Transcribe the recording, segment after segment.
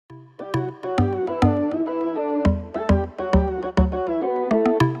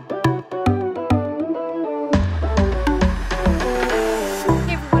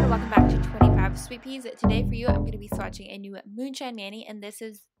today for you I'm going to be swatching a new Moonshine Manny, and this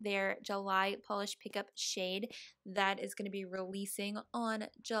is their July polish pickup shade that is going to be releasing on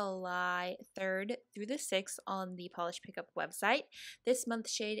July 3rd through the 6th on the Polish Pickup website. This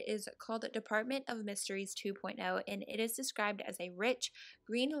month's shade is called Department of Mysteries 2.0, and it is described as a rich,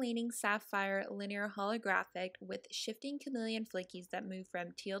 green-leaning sapphire linear holographic with shifting chameleon flakies that move from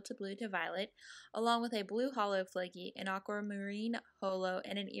teal to blue to violet, along with a blue holo flaky, an aquamarine holo,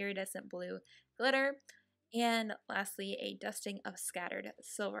 and an iridescent blue glitter, and lastly a dusting of scattered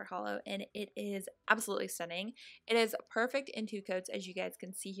silver holo, and it is absolutely stunning. It is perfect in two coats, as you guys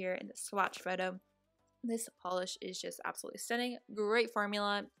can see here in the swatch photo. This polish is just absolutely stunning, great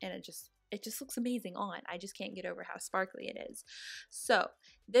formula, and it just looks amazing on. I just can't get over how sparkly it is. So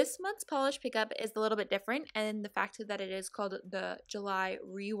this month's polish pickup is a little bit different, and the fact that it is called the July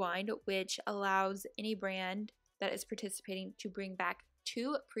Rewind, which allows any brand that is participating to bring back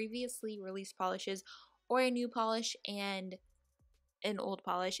 2 previously released polishes or a new polish and an old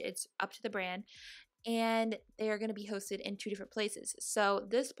polish. It's up to the brand, and they are going to be hosted in 2 different places. So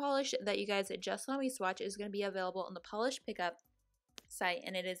this polish that you guys just saw me swatch is going to be available on the Polish Pickup site,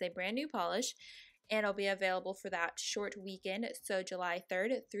 and it is a brand new polish, and it'll be available for that short weekend, so July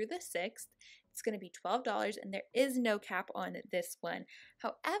 3rd through the 6th. It's going to be $12, and there is no cap on this one.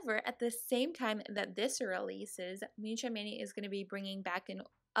 However, at the same time that this releases, Moonshine Manny is going to be bringing back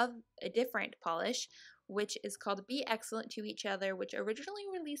a different polish, which is called Be Excellent to Each Other, which originally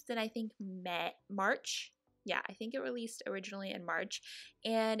released in, I think, March. Yeah, I think it released originally in March,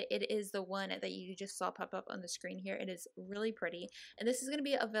 and it is the one that you just saw pop up on the screen here. It is really pretty, and this is going to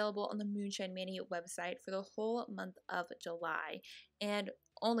be available on the Moonshine Manny website for the whole month of July, and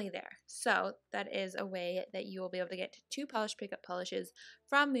only there. So that is a way that you will be able to get 2 polish pickup polishes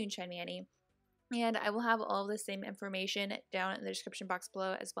from Moonshine Manny. And I will have all of the same information down in the description box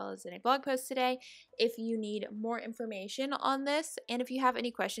below, as well as in a blog post today if you need more information on this. And if you have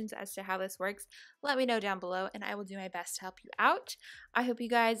any questions as to how this works, let me know down below and I will do my best to help you out. I hope you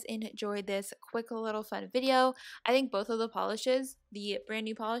guys enjoyed this quick little fun video. I think both of the polishes, the brand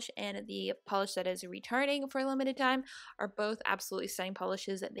new polish and the polish that is returning for a limited time, are both absolutely stunning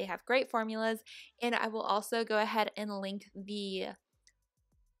polishes. They have great formulas, and I will also go ahead and link the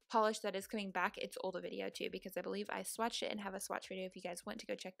polish that is coming back, its older video too, because I believe I swatched it and have a swatch video if you guys want to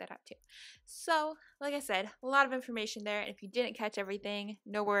go check that out too. So like I said, a lot of information there, and if you didn't catch everything,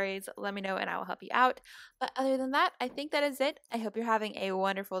 no worries, let me know and I will help you out. But other than that, I think that is it. I hope you're having a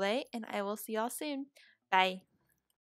wonderful day, and I will see y'all soon. Bye.